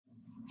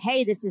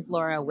Hey, this is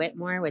Laura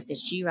Whitmore with the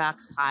She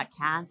Rocks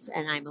podcast,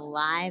 and I'm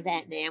live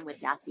at NAMM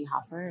with Yossi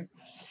Hoffer.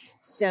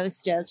 So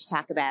stoked to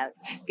talk about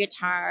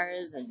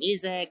guitars and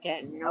music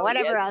and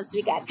whatever else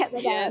we got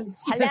coming up.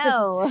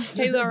 Hello.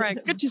 Hey, Laura.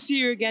 Good to see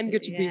you again.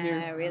 Good to be here.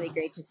 Yeah, really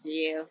great to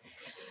see you.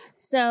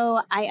 So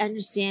I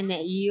understand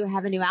that you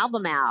have a new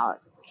album out.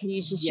 Can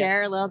you just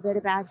share a little bit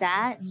about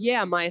that?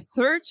 Yeah, my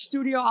third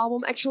studio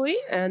album, actually,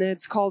 and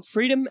it's called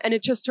Freedom, and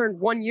it just turned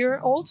 1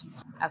 year old.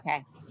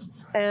 Okay.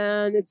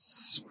 And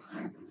it's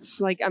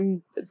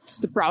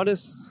the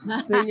proudest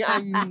thing.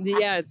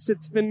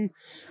 It's been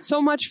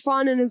so much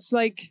fun, and it's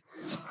like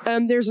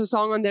there's a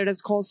song on there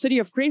that's called City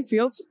of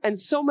Greenfields, and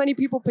so many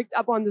people picked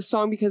up on the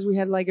song because we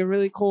had like a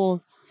really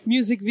cool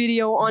music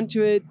video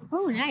onto it.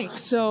 Oh, nice.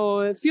 So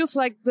it feels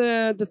like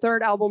the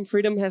third album,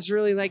 Freedom, has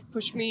really like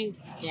pushed me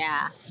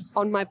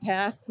on my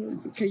path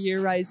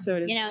career-wise. So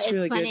it's it's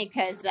really funny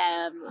because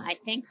I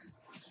think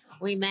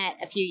we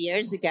met a few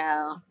years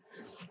ago,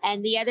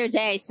 and the other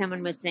day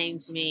someone was saying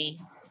to me,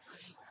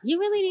 "You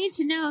really need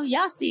to know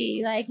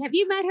Yossi. Like, have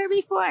you met her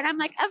before?" And I'm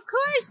like, "Of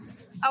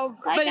course. Oh,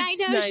 like, but I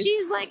know nice.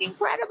 She's like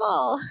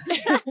incredible."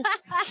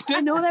 Do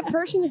I know that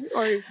person?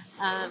 Or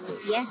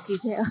yes, you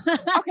do.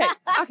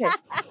 Okay.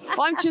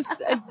 Well, I'm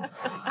just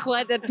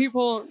glad that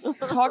people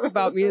talk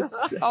about me.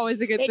 It's always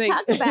a good they thing.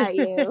 talk about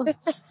you,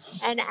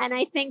 and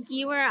I think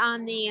you were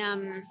on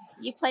the.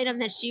 You played on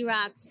the She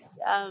Rocks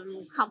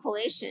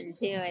compilation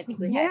too. I think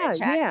we had a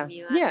track from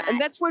you on that. And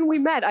that's when we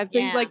met. I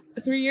think like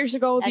 3 years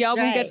ago, the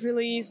album got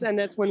released, and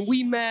that's when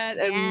we met,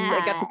 and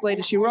I got to play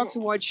the She Rocks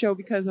Award show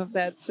because of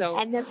that. So,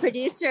 and the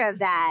producer of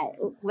that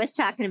was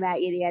talking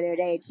about you the other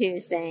day too,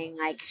 saying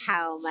like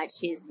how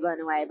much he's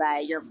blown away by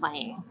your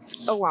playing.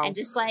 Oh wow! And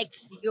just like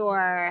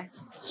your.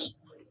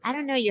 I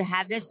don't know, you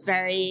have this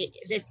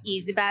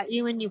ease about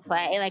you when you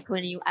play. Like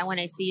when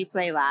I see you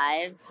play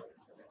live,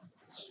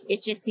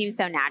 it just seems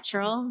so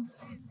natural,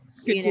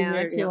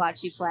 to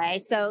watch you play.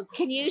 So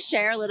can you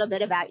share a little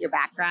bit about your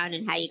background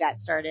and how you got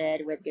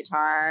started with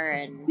guitar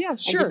and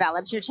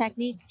developed your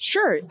technique?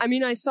 Sure. I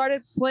mean, I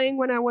started playing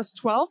when I was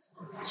 12.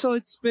 So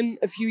it's been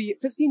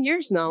 15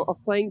 years now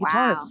of playing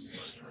guitar. Wow.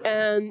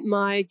 And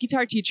my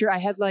guitar teacher, I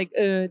had like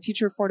a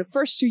teacher for the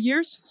first 2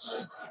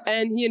 years.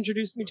 And he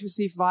introduced me to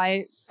Steve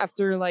Vai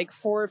after like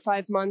 4 or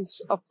 5 months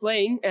of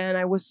playing. And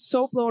I was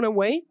so blown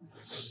away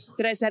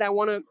that I said, I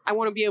want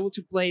to be able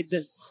to play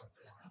this.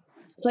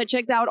 So I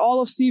checked out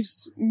all of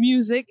Steve's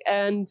music.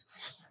 And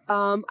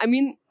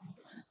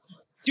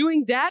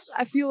doing that,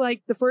 I feel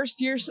like the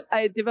first years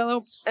I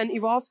developed and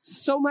evolved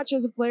so much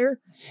as a player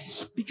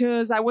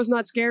because I was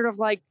not scared of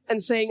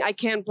saying I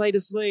can't play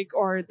this lick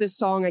or this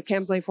song I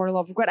can't play For the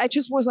Love of God. I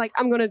just was like,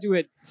 I'm going to do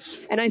it.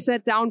 And I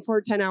sat down for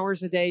 10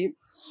 hours a day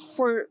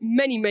for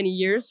many, many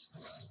years.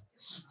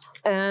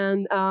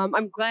 And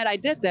I'm glad I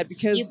did that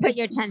because you put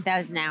your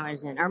 10,000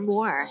 hours in or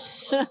more.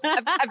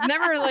 I've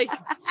never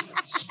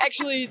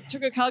actually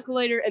took a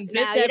calculator and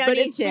did that, you don't but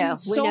need it's to. been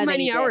so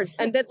many hours.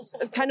 And that's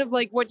kind of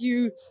like what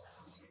you...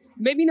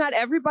 Maybe not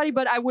everybody,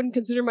 but I wouldn't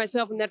consider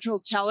myself a natural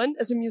talent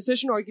as a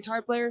musician or a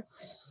guitar player.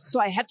 So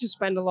I had to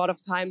spend a lot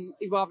of time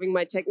evolving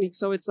my technique.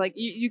 So it's like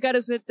you got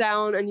to sit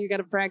down and you got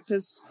to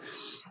practice.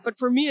 But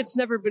for me, it's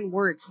never been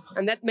work.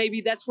 And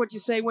that's what you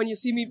say when you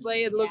see me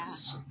play. It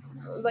looks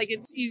like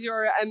it's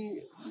easier. I'm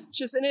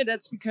just in it.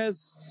 That's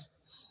because,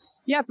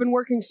 I've been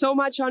working so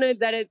much on it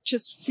that it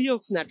just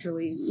feels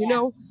naturally. You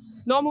know,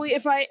 normally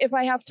if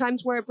I have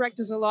times where I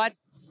practice a lot,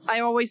 I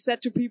always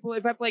said to people,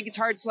 if I play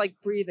guitar, it's like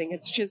breathing.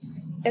 It's just,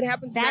 it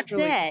happens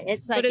naturally. That's it.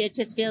 It's like, it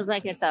just feels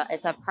like it's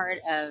a part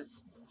of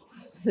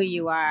who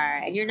you are.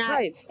 And you're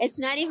not, it's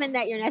not even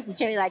that you're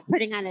necessarily like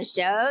putting on a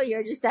show.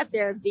 You're just up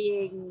there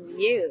being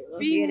you.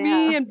 Being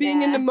me and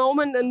being in the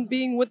moment and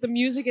being with the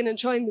music and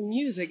enjoying the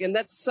music. And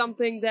that's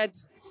something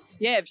that,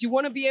 if you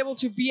want to be able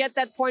to be at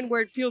that point where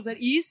it feels at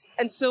ease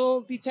and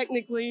still be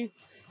technically...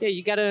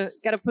 you gotta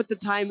put the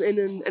time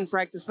in and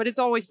practice. But it's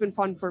always been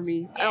fun for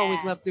me. I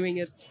always love doing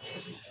it.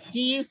 Do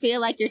you feel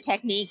like your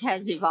technique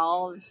has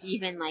evolved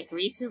even like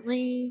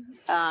recently?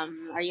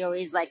 Are you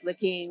always like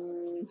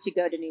looking to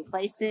go to new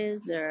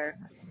places or?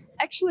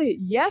 Actually,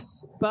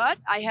 yes, but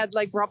I had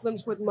like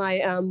problems with my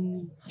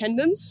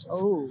tendons.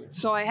 Oh.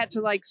 So I had to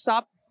like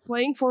stop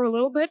playing for a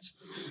little bit.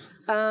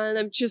 And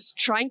I'm just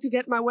trying to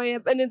get my way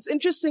up. And it's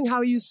interesting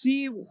how you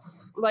see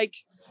like...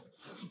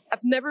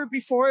 I've never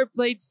before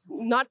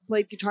not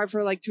played guitar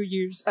for like 2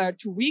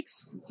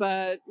 weeks,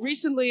 but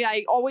recently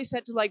I always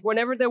had to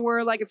whenever there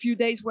were like a few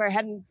days where I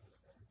hadn't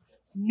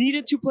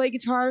needed to play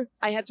guitar,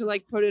 I had to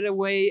put it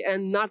away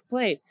and not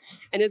play.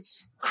 And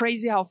it's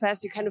crazy how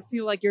fast you kind of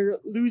feel like you're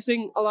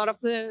losing a lot of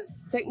the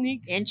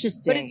technique.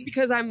 Interesting. But it's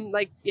because I'm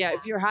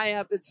if you're high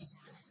up, it's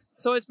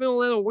been a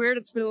little weird.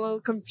 It's been a little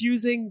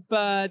confusing,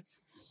 but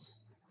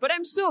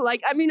I'm still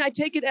I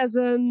take it as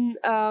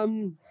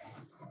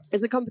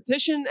a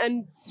competition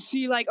and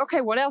see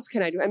okay, what else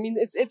can I do? I mean,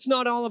 it's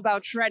not all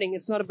about shredding.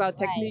 It's not about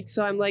technique.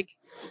 So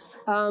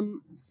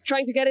I'm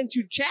trying to get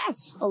into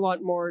jazz a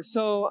lot more.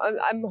 So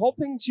I'm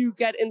hoping to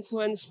get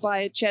influenced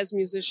by jazz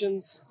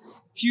musicians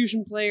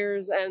fusion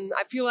players, and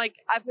I feel like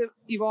I've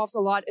evolved a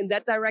lot in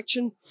that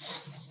direction,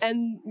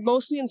 and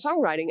mostly in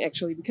songwriting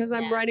actually, because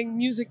I'm writing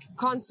music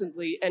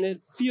constantly, and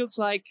it feels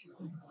like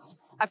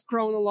I've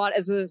grown a lot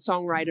as a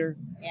songwriter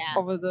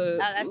over the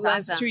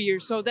last 2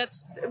 years. So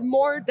that's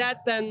more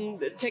that than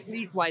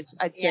technique-wise,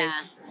 I'd say.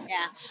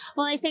 Yeah.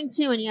 Well, I think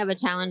too, when you have a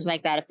challenge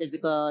like that, a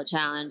physical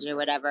challenge or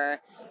whatever,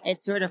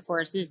 it sort of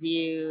forces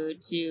you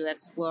to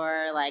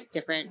explore like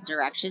different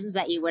directions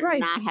that you would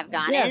not have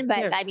gone in.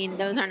 But I mean,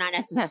 those are not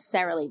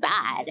necessarily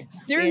bad.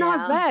 They're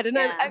not bad. And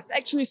I've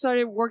actually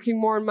started working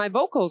more on my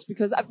vocals,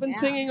 because I've been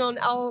singing on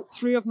all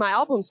 3 of my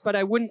albums, but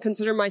I wouldn't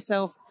consider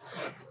myself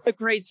a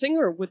great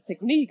singer with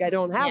technique. I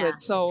don't have it.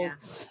 So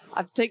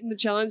I've taken the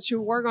challenge to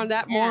work on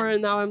that more.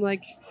 And now I'm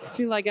like,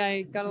 feel like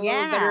I got a little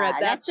better at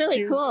that. That's really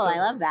too, cool. so. I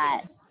love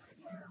that.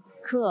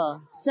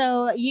 Cool.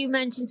 So you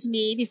mentioned to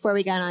me before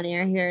we got on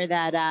air here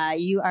that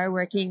you are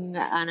working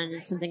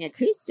on something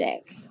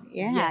acoustic.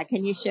 Yeah. Yes.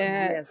 Can you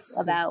share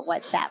about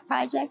what that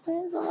project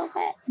is a little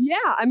bit? Yeah.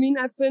 I mean,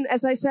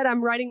 as I said,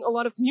 I'm writing a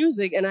lot of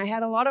music, and I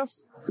had a lot of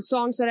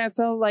songs that I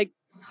felt like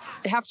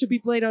have to be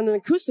played on an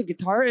acoustic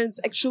guitar. And it's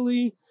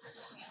actually,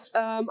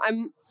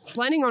 I'm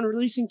planning on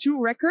releasing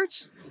 2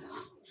 records.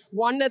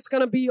 One that's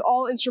going to be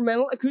all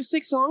instrumental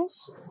acoustic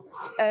songs,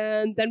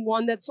 and then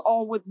one that's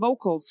all with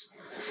vocals.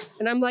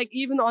 And I'm like,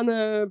 even on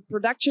the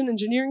production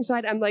engineering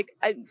side, I'm like,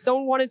 I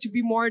don't want it to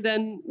be more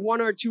than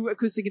 1 or 2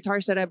 acoustic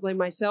guitars that I play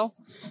myself,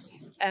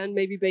 and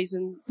maybe bass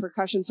and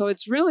percussion. So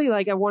it's really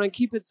like, I want to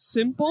keep it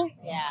simple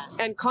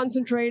and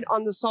concentrate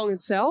on the song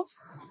itself.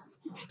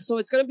 So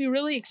it's going to be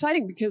really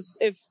exciting, because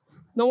if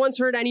no one's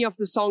heard any of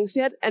the songs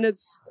yet, and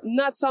it's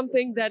not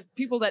something that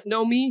people that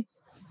know me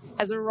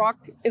as a rock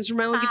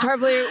instrumental guitar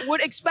player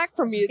would expect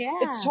from me.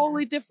 It's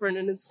totally different,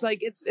 and it's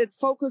like it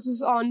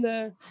focuses on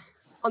the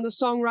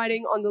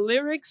songwriting, on the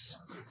lyrics,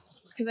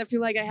 because I feel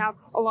like I have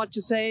a lot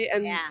to say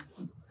and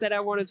that I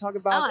want to talk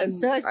about. I'm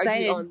so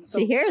excited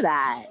to hear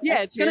that. Yeah,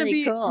 That's it's going to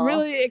be cool.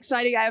 really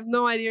exciting. I have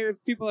no idea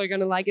if people are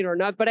going to like it or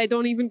not, but I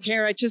don't even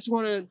care. I just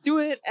want to do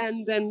it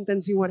and then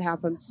see what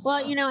happens.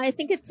 Well, I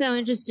think it's so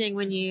interesting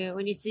when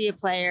you see a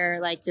player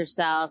like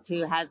yourself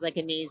who has like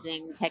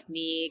amazing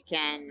technique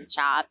and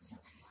chops,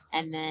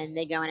 and then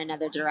they go in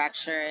another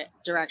direction,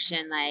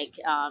 like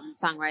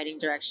songwriting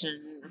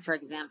direction. For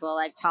example,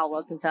 like Tal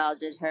Wilkenfeld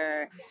did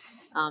her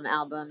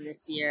album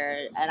this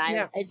year,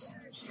 and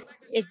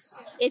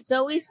it's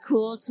always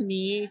cool to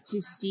me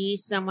to see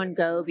someone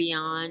go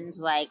beyond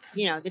like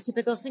the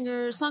typical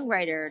singer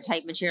songwriter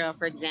type material,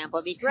 for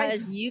example,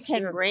 because you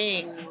can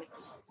bring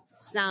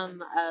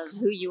some of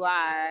who you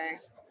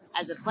are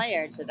as a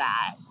player to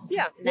that.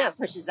 And that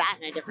pushes that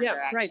in a different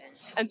direction. Right.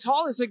 And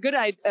Tal is a good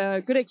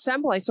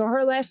example. I saw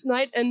her last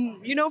night,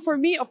 and for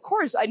me, of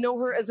course, I know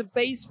her as a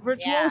bass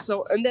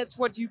virtuoso, and that's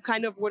what you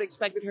kind of would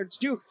expected her to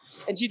do.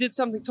 And she did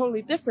something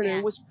totally different, and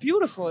it was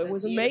beautiful. It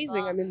was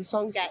amazing. I mean, the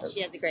songs.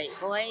 She has a great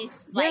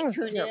voice, like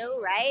who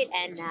knew, right?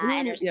 And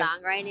her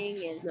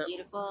songwriting is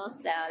beautiful.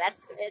 So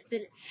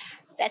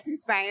that's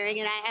inspiring,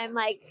 and I'm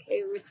like,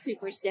 it was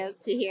super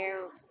stoked to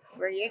hear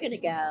where you're gonna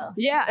go.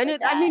 Yeah, and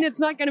it's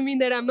not gonna mean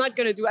that I'm not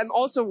gonna do. I'm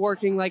also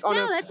working like on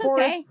a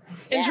fourth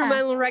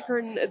instrumental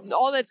record, and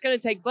all that's gonna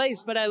take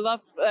place. But I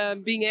love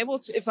being able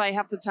to, if I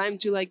have the time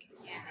to like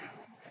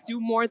do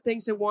more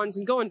things at once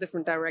and go in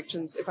different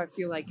directions if I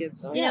feel like it.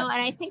 So, and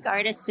I think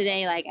artists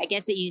today, like I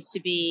guess it used to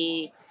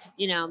be,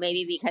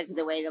 maybe because of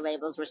the way the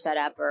labels were set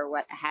up or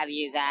what have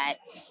you, that,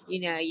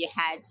 you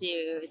had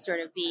to sort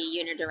of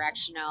be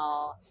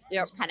unidirectional,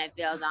 just kind of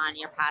build on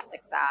your pasta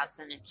sauce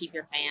and keep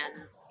your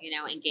fans,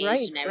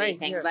 engaged and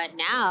everything. But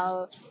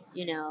now,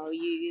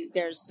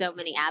 there's so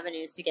many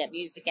avenues to get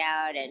music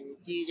out and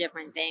do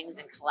different things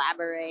and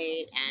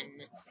collaborate,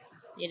 and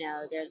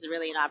there's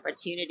really an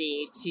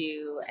opportunity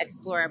to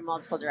explore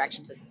multiple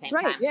directions at the same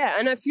time. Yeah.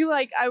 And I feel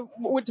like I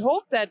would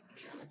hope that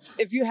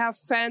if you have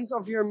fans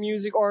of your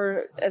music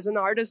or as an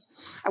artist,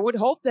 I would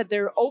hope that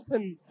they're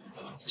open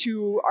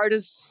to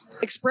artists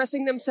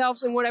expressing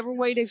themselves in whatever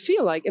way they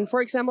feel like. And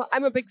for example,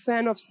 I'm a big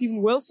fan of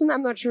Steven Wilson.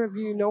 I'm not sure if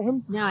you know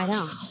him. No, I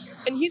don't.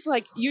 And he's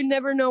like, you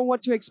never know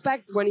what to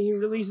expect when he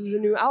releases a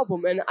new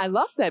album. And I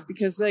love that,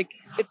 because like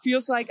it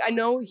feels like I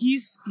know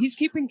he's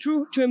keeping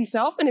true to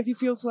himself. And if he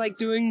feels like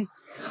doing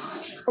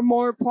a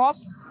more pop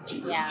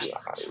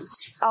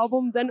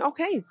album, then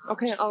okay.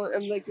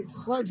 I'm like,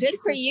 it's good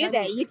for you.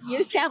 That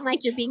you sound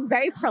like you're being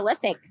very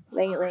prolific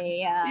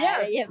lately. You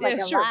have like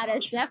a lot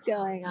of stuff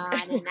going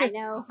on, and I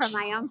know from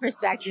my own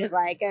perspective,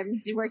 like I'm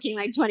working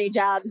like 20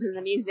 jobs, and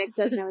the music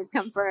doesn't always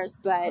come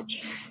first, but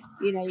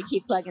you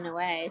keep plugging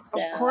away. So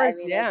of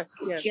course,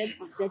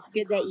 it's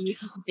good that you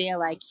can feel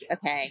like,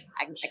 okay,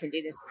 I can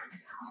do this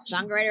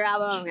songwriter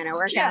album. I'm gonna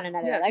work on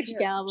another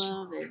electric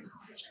album. And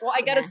well,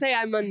 I gotta say,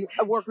 I'm a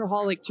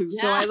workaholic too.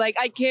 So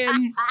I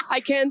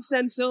can't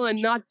stand still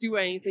and not do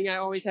anything. I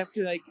always have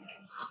to like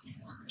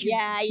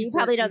Yeah, you keep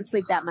probably working. don't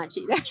sleep that much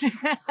either.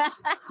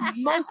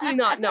 Mostly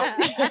not, no.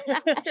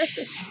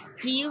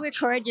 Do you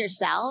record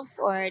yourself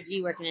or do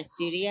you work in a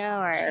studio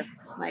or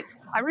like?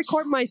 I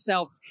record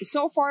myself.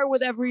 So far,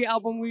 with every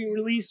album we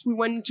released, we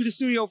went to the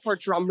studio for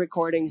drum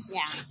recordings.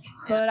 Yeah.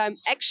 But I'm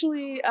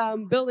actually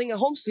building a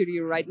home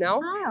studio right now.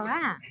 Oh,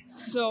 wow.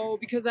 So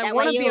because I That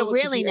want way to be you'll able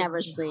really to do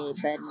never sleep,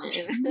 and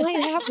might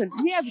happen.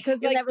 Yeah,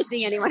 because you'll like never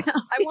see anyone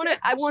else.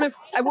 I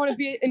want to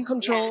be in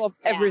control Yeah, of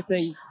yeah.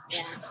 everything,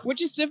 Yeah.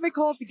 which is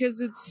difficult because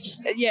it's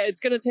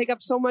going to take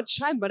up so much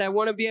time. But I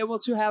want to be able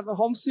to have a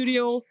home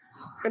studio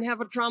and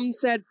have a drum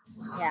set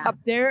Yeah. up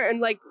there and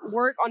like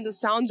work on the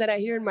sound that I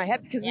hear in my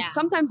head because Yeah.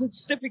 sometimes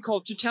it's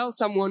difficult to tell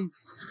someone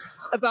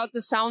about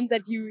the sound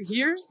that you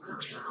hear.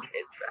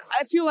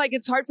 I feel like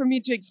it's hard for me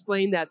to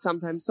explain that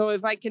sometimes. So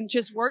if I can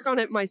just work on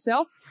it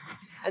myself,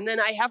 and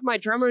then I have my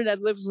drummer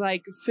that lives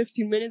like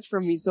 15 minutes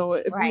from me. So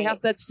if we Right.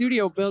 have that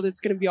studio built,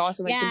 it's going to be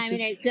awesome. Yeah, can I mean,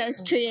 it just-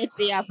 does create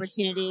the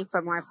opportunity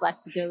for more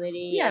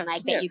flexibility Yeah, and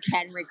like that yeah. you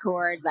can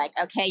record, like,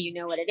 okay, you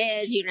know what it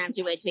is. You don't have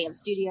to wait till you have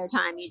studio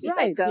time. You just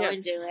Right, like go yeah.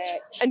 and do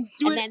it and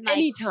do and it then, like,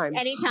 anytime.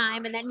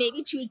 anytime and then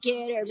maybe tweak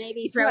it or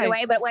maybe throw Right, it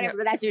away, but whatever,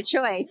 but that's your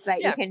choice.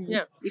 But Yeah, you can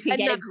yeah. you can And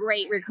get a not-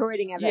 great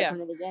recording of it Yeah, from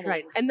the beginning.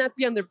 Right, and not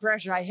be under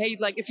pressure. I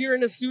hate like if you're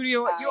in a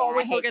studio, Oh, you yeah, I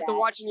always look hate at the that.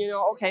 watch and you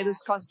know, okay,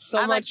 this costs so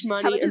How much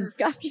money. How much and, is this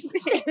costing me?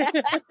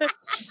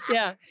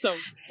 yeah, so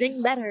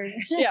Sing better.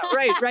 yeah,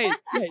 right.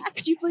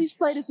 Could you please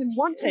play this in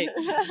one take?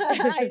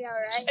 I know,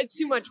 right? It's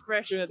too much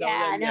pressure though.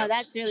 Yeah, then, no,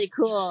 that's really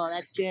cool.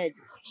 That's good.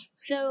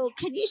 So,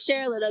 can you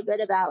share a little bit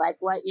about like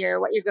what your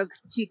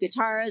go-to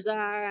guitars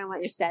are and what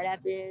your setup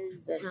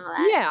is and all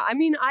that? Yeah, I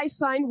mean, I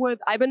signed with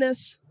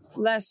Ibanez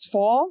last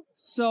fall,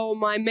 so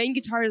my main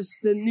guitar is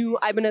the new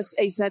Ibanez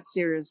AZ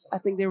series. I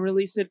think they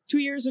released it 2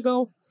 years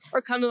ago,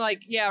 or kind of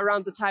like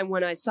around the time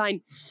when I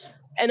signed.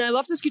 And I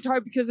love this guitar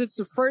because it's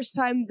the first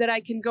time that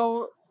I can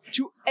go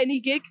to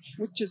any gig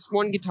with just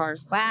one guitar.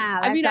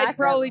 Wow, I mean, I awesome.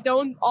 probably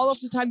don't all of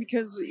the time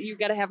because you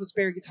gotta have a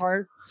spare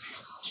guitar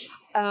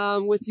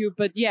with you.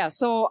 But yeah,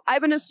 so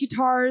Ibanez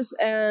guitars,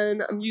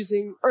 and I'm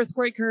using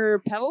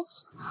Earthquaker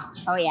pedals.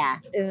 Oh yeah,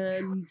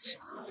 And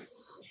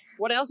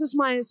what else is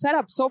my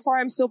setup? So far,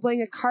 I'm still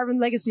playing a Carbon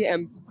Legacy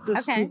amp,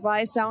 this Okay.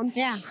 device sound,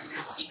 yeah,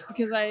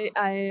 because I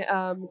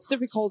it's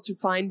difficult to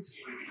find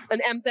an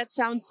amp that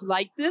sounds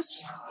like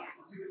this.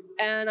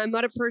 And I'm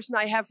not a person,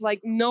 I have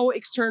like no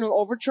external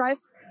overdrive.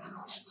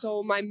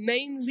 So my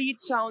main lead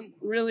sound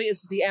really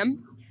is the amp.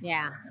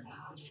 yeah.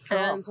 Cool.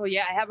 And so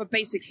yeah, I have a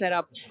basic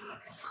setup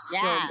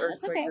Yeah, from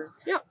that's okay. Earthquaker.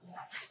 Yeah,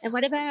 And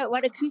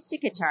what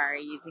acoustic guitar are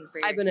you using for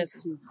your?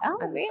 Ibanez too. Oh,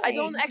 Ibanez. really? I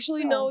don't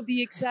actually Cool. know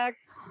the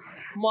exact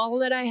model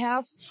that I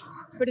have,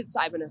 but it's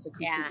Ibanez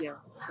acoustic. Yeah.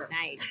 Yeah.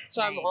 Nice.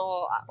 So I'm nice.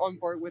 all on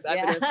board with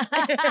Yeah. Ibanez,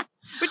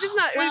 which is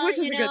not, Well, which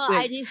is you a know, good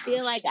I thing. do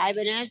feel like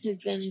Ibanez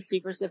has been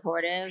super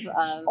supportive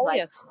of Oh like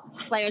yes,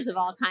 players of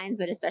all kinds,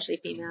 but especially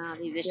female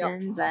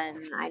musicians. And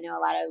I know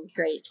a lot of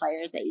great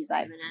players that use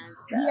Ibanez.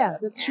 So, Yeah,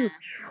 that's true.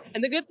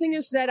 And the good thing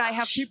is that I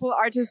have people,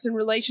 artists and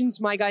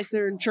relations. My guys,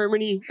 they're in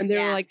Germany, and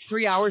they're Yeah. like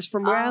 3 hours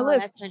from where I Oh, live.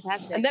 that's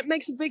fantastic. And that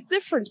makes a big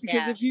difference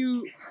because Yeah.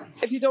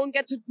 if you don't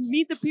get to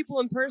meet the people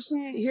in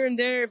person here and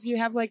there, if you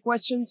have like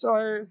questions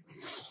or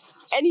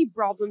any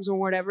problems or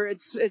whatever,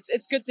 it's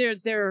good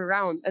they're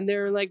around and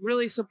they're like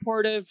really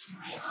supportive.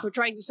 We're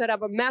trying to set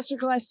up a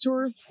masterclass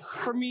tour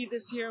for me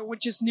this year,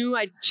 which is new.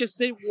 I just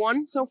did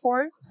one so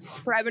far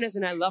for Ibanez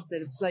and I loved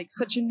it. It's like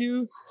such a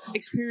new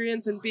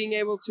experience and being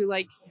able to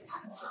like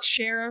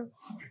share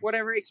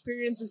whatever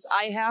experiences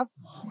I have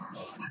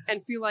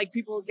and feel like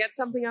people get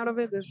something out of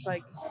it. It's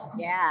like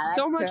yeah,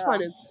 so that's much cool.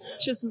 fun. It's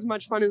just as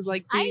much fun as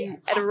like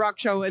being at a rock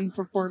show and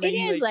performing. It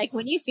is like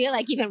when you feel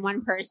like even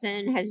one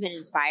person has been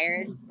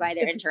inspired by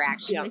their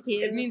interaction yeah, with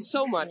you. it means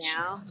so much. You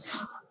know?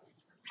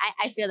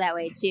 I feel that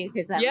way too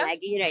because I'm Yeah. like,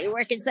 you're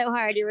working so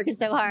hard,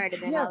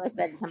 and then Yeah. all of a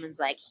sudden someone's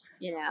like,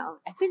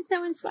 I've been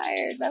so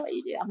inspired by what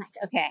you do. I'm like,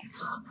 okay,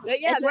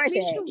 Yeah, It's that worth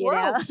means it, the you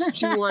know? world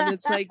to one.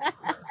 It's like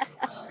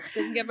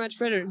doesn't get much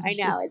better. I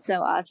know it's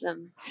so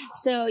awesome.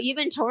 So you've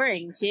been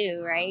touring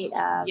too, right?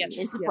 Yes,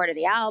 in support yes. of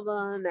the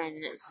album,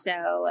 and so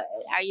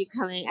are you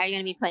going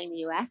to be playing the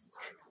U.S.?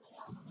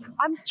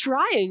 I'm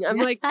trying. I'm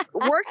like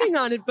working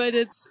on it, but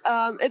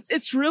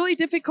it's really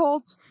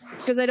difficult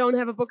because I don't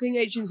have a booking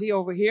agency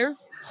over here.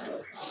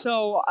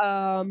 So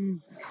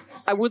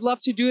I would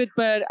love to do it,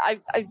 but I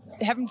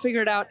haven't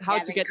figured out how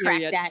to get here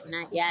cracked yet. that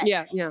nut yet.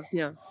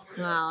 Yeah.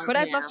 Well, But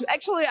I'd love to.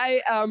 Actually,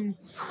 I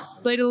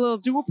played a little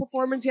duo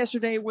performance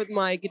yesterday with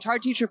my guitar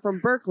teacher from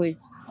Berkeley,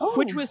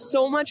 which was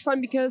so much fun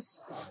because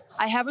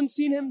I haven't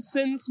seen him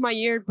since my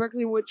year at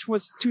Berkeley, which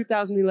was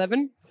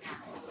 2011.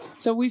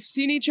 So we've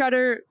seen each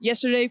other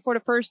yesterday for the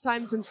first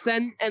time since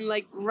then, and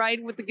like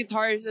right with the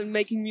guitars and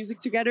making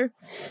music together.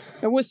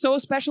 It was so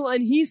special,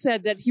 and he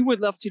said that he would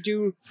love to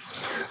do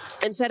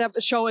and set up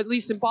a show at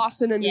least in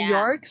Boston and New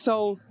York.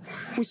 So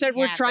we said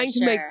we're trying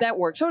to make that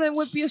work. So that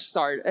would be a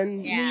start.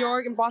 And New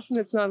York and Boston,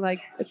 it's not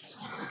like it's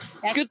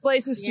good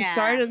places to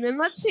start. And then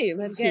let's see.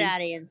 Good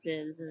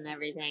audiences and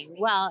everything.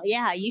 Well,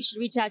 yeah, you should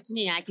reach out to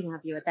me. I can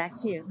help you with that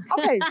too.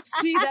 Okay.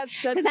 See,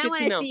 that's because I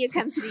want to see you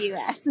come to the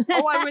U.S.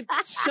 Oh, I would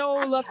so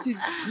love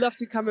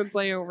to come and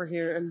play over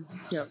here. And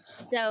yeah.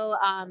 So,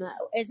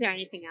 is there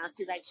anything else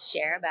you'd like to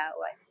share about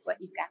what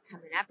you've got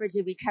coming up, or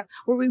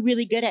were we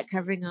really good at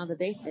covering all the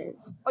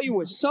bases? Oh, you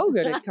were so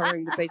good at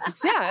covering the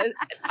basics. Yeah,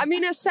 I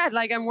mean, as said,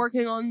 like I'm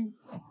working on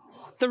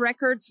the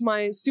records,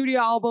 my studio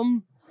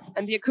album,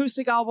 and the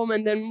acoustic album,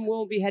 and then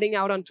we'll be heading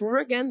out on tour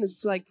again.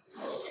 It's like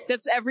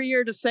that's every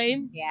year the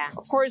same. Yeah.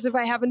 Of course, if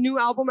I have a new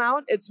album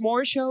out, it's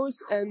more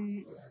shows,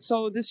 and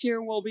so this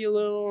year will be a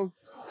little.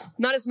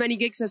 Not as many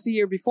gigs as the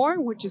year before,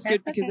 which is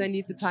good because I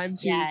need the time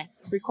to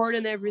record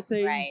and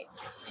everything. Right.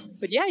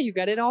 But yeah, you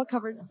got it all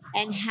covered.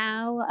 And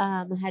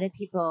how do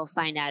people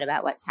find out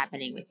about what's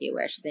happening with you?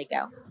 Where should they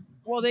go?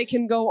 Well, they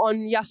can go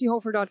on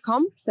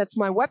jassiehofer.com. That's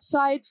my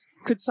website.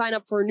 Could sign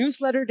up for a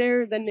newsletter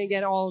there. Then they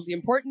get all the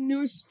important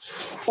news.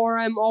 Or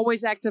I'm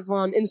always active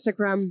on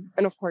Instagram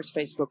and, of course,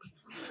 Facebook.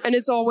 And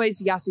it's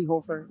always Jassie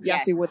Hofer.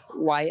 Jassie with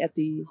Y at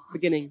the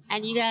beginning.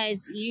 And you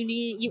guys,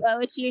 you owe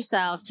it to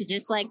yourself to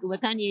just like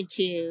look on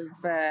YouTube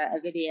for a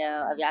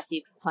video of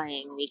Jassie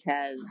playing,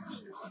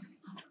 because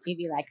you'd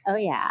be like, oh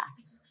yeah,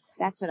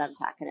 that's what I'm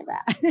talking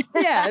about.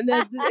 Yeah, and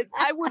then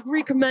I would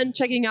recommend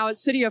checking out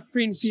City of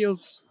Green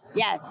Fields.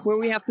 Yes. Where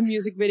we have the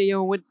music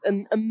video with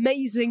an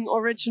amazing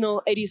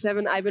original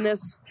 87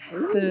 Ibanez.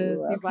 The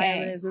Steve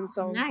Ibanez, and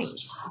so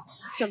nice.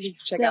 Something to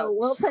check out. So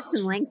we'll put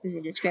some links in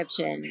the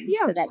description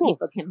so that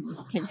people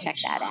can check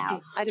that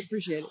out. I'd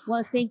appreciate it.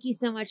 Well, thank you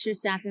so much for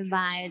stopping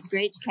by. It's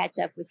great to catch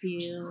up with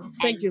you.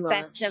 Thank you, Laura.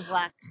 Best of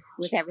luck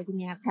with everything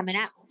you have coming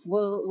up.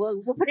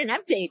 We'll put an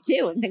update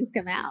too when things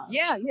come out.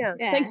 Yeah.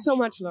 Thanks so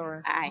much,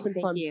 Laura. All right, it's been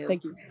fun.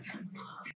 Thank you.